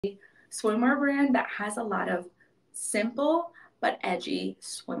swimwear brand that has a lot of simple but edgy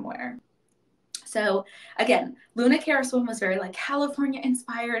swimwear. So again, Luna Cara Swim was very like California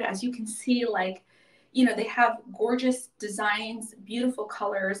inspired. As you can see, like, you know, they have gorgeous designs, beautiful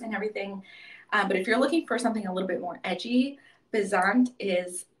colors and everything. But if you're looking for something a little bit more edgy, Bezzant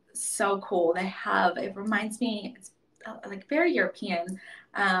is so cool. They have, it reminds me, it's like very European.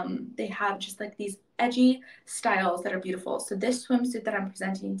 They have just like these edgy styles that are beautiful. So this swimsuit that I'm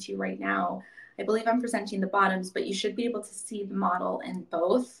presenting to you right now, I believe I'm presenting the bottoms, but you should be able to see the model in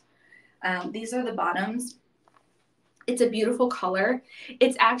both. These are the bottoms. It's a beautiful color.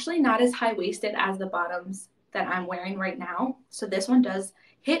 It's actually not as high-waisted as the bottoms that I'm wearing right now. So this one does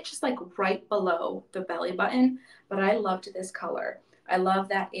hit just like right below the belly button, but I loved this color. I love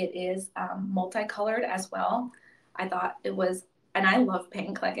that it is multicolored as well. I thought it was, and I love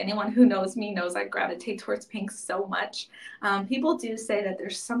pink. Like anyone who knows me knows I gravitate towards pink so much. People do say that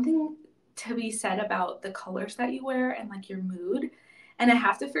there's something to be said about the colors that you wear and like your mood. And I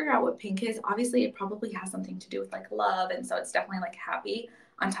have to figure out what pink is. Obviously, it probably has something to do with like love. And so it's definitely like happy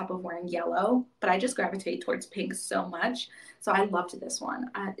on top of wearing yellow. But I just gravitate towards pink so much. So I loved this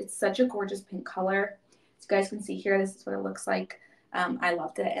one. It's such a gorgeous pink color. As you guys can see here, this is what it looks like. I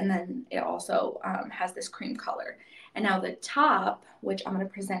loved it. And then it also has this cream color. And now the top, which I'm going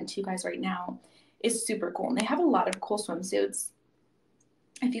to present to you guys right now, is super cool. And they have a lot of cool swimsuits.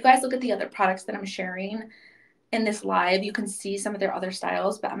 If you guys look at the other products that I'm sharing in this live, you can see some of their other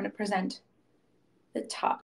styles, but I'm going to present the top